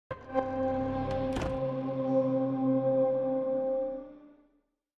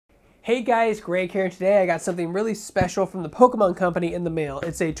Hey guys, Greg here. Today I got something really special from the Pokemon Company in the mail.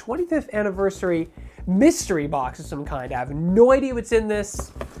 It's a 25th anniversary mystery box of some kind. I have no idea what's in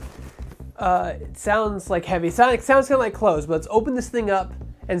this. It sounds like heavy. It sounds kind of like clothes, but let's open this thing up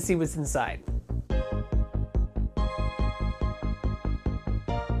and see what's inside.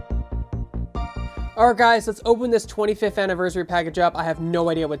 Alright guys, let's open this 25th anniversary package up. I have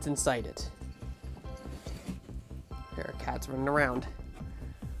no idea what's inside it. There are cats running around.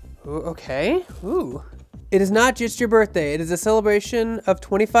 Ooh, okay. Ooh. It is not just your birthday. It is a celebration of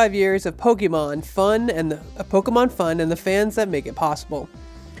 25 years of Pokemon fun and the fans that make it possible.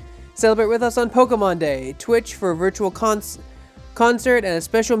 Celebrate with us on Pokemon Day. Twitch for a virtual concert and a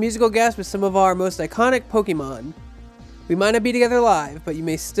special musical guest with some of our most iconic Pokemon. We might not be together live, but you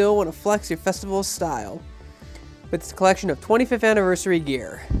may still want to flex your festival style with this collection of 25th anniversary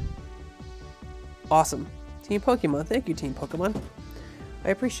gear. Awesome. Team Pokemon. Thank you, Team Pokemon. I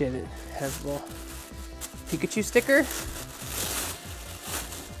appreciate it. It has a little Pikachu sticker.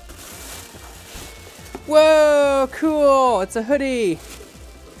 Whoa, cool. It's a hoodie.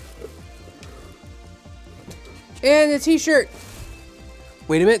 And a t-shirt.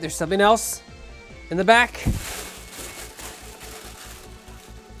 Wait a minute, there's something else in the back.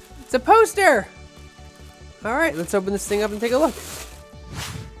 It's a poster. All right, let's open this thing up and take a look.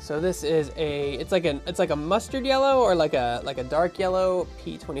 So this is it's like a mustard yellow or like a dark yellow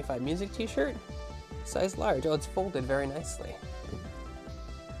P25 music t-shirt, size large. Oh, it's folded very nicely.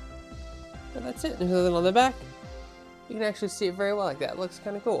 And that's it. There's nothing on the back. You can actually see it very well like that. It looks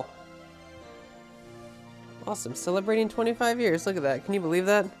kind of cool. Awesome, celebrating 25 years. Look at that. Can you believe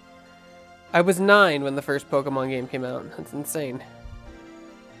that? I was 9 when the first Pokemon game came out. That's insane.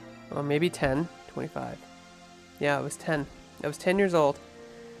 Or maybe 10, 25. Yeah, I was 10. I was 10 years old.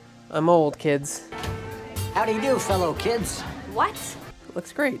 I'm old, kids. How do you do, fellow kids? What? It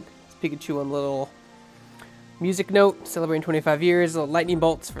looks great. It's Pikachu on a little music note, celebrating 25 years, little lightning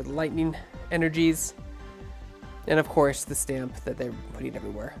bolts for the lightning energies. And of course, the stamp that they're putting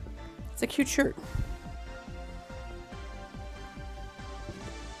everywhere. It's a cute shirt.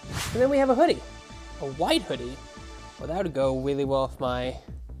 And then we have a hoodie. A white hoodie. Well, that would go really well with my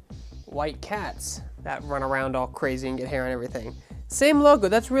white cats that run around all crazy and get hair and everything. Same logo,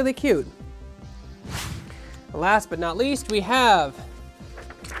 that's really cute. Last but not least, we have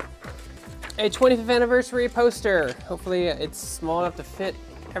a 25th anniversary poster. Hopefully it's small enough to fit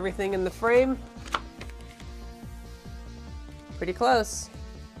everything in the frame. Pretty close.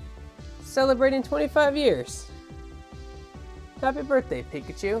 Celebrating 25 years. Happy birthday,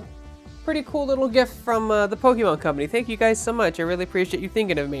 Pikachu. Pretty cool little gift from the Pokemon Company. Thank you guys so much. I really appreciate you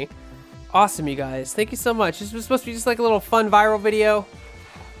thinking of me. Awesome, you guys. Thank you so much. This was supposed to be just like a little fun viral video.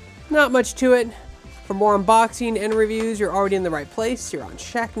 Not much to it. For more unboxing and reviews, you're already in the right place. You're on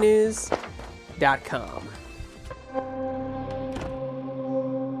Shacknews.com.